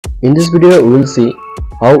In this video, we will see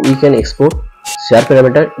how we can export share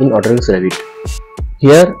parameter in Autodesk Revit.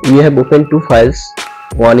 Here we have opened two files.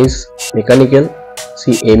 One is mechanical,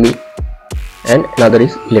 CME, and another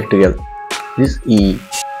is electrical, this EE.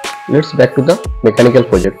 Let's back to the mechanical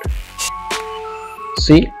project.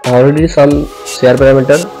 See, already some share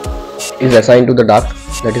parameter is assigned to the duct,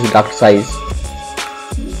 that is duct size.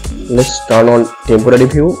 Let's turn on temporary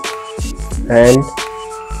view and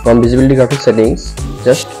from visibility graphics settings,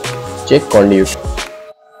 just check conduit.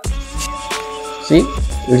 See,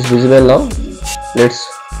 it's visible now. Let's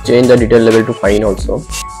change the detail level to fine also.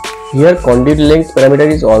 Here conduit length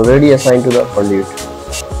parameter is already assigned to the conduit.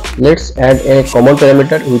 Let's add a common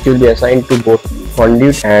parameter which will be assigned to both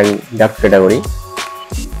conduit and duct category.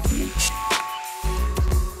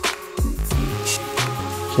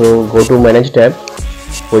 So go to manage tab,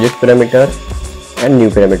 project parameter and new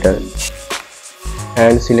parameter,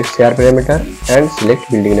 and select share parameter and select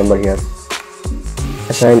building number here.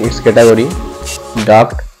 Assign its category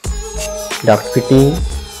duct, duct fitting,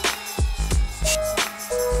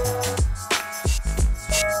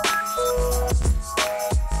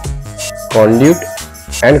 conduit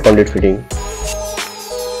and conduit fitting.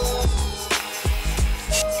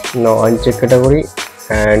 Now uncheck category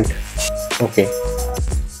and OK.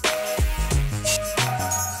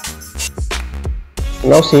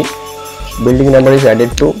 Now see, building number is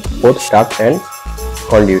added to both duct and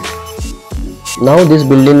conduit. Now this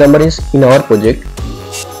building number is in our project.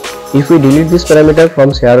 If we delete this parameter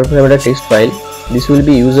from share parameter text file, this will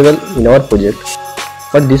be usable in our project,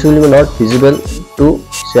 but this will be not visible to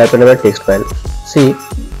share parameter text file. See,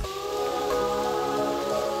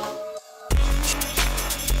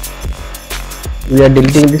 we are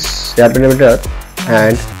deleting this share parameter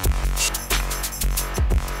and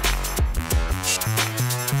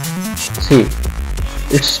see,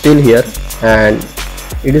 it's still here and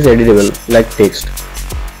it is editable like text,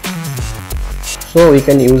 so we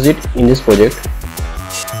can use it in this project.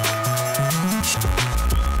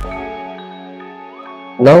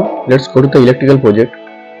 Now let's go to the electrical project.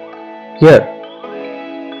 Here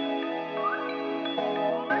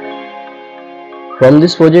from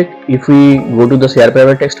this project, if we go to the share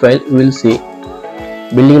parameter text file, we will see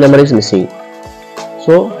building number is missing.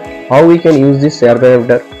 So how we can use this share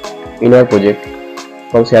parameter in our project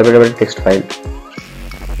from share parameter text file?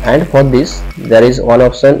 And for this, there is one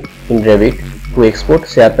option in Revit to export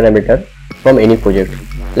share parameter from any project.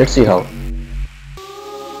 Let's see how.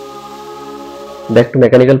 Back to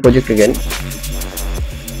mechanical project again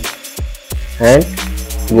and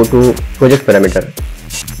go to project parameter.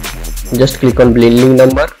 Just click on building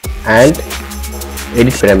number and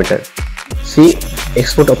edit parameter. See,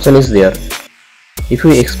 export option is there. If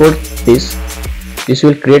we export this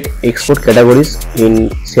will create export categories in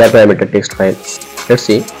share parameter text file. Let's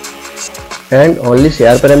see, and only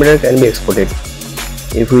share parameter can be exported.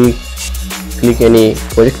 If we click any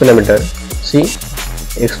project parameter, see,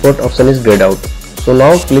 export option is grayed out. So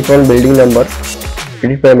now click on building number,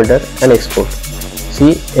 edit parameter and export.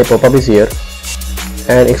 See, a pop-up is here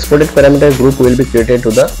and exported parameter group will be created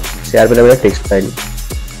to the share parameter text file,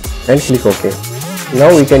 and click OK.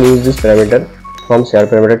 Now we can use this parameter from share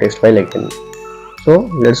parameter text file again. So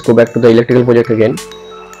let's go back to the electrical project again.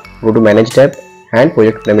 Go to manage tab and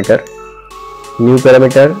project parameter, new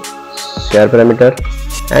parameter, share parameter,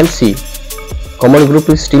 and see, common group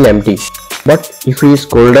is still empty. But if we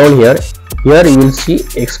scroll down here you will see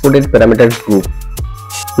exported parameter group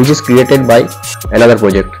which is created by another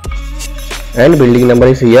project, and building number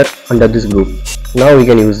is here under this group. Now we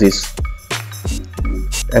can use this.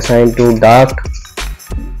 Assign to duct,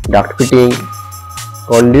 duct fitting,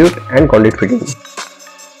 conduit and conduit fitting.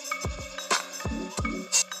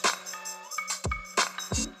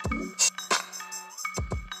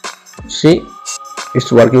 See,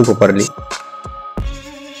 it's working properly.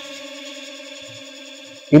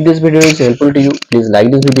 If this video is helpful to you, please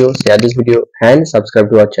like this video, share this video and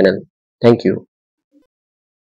subscribe to our channel. Thank you.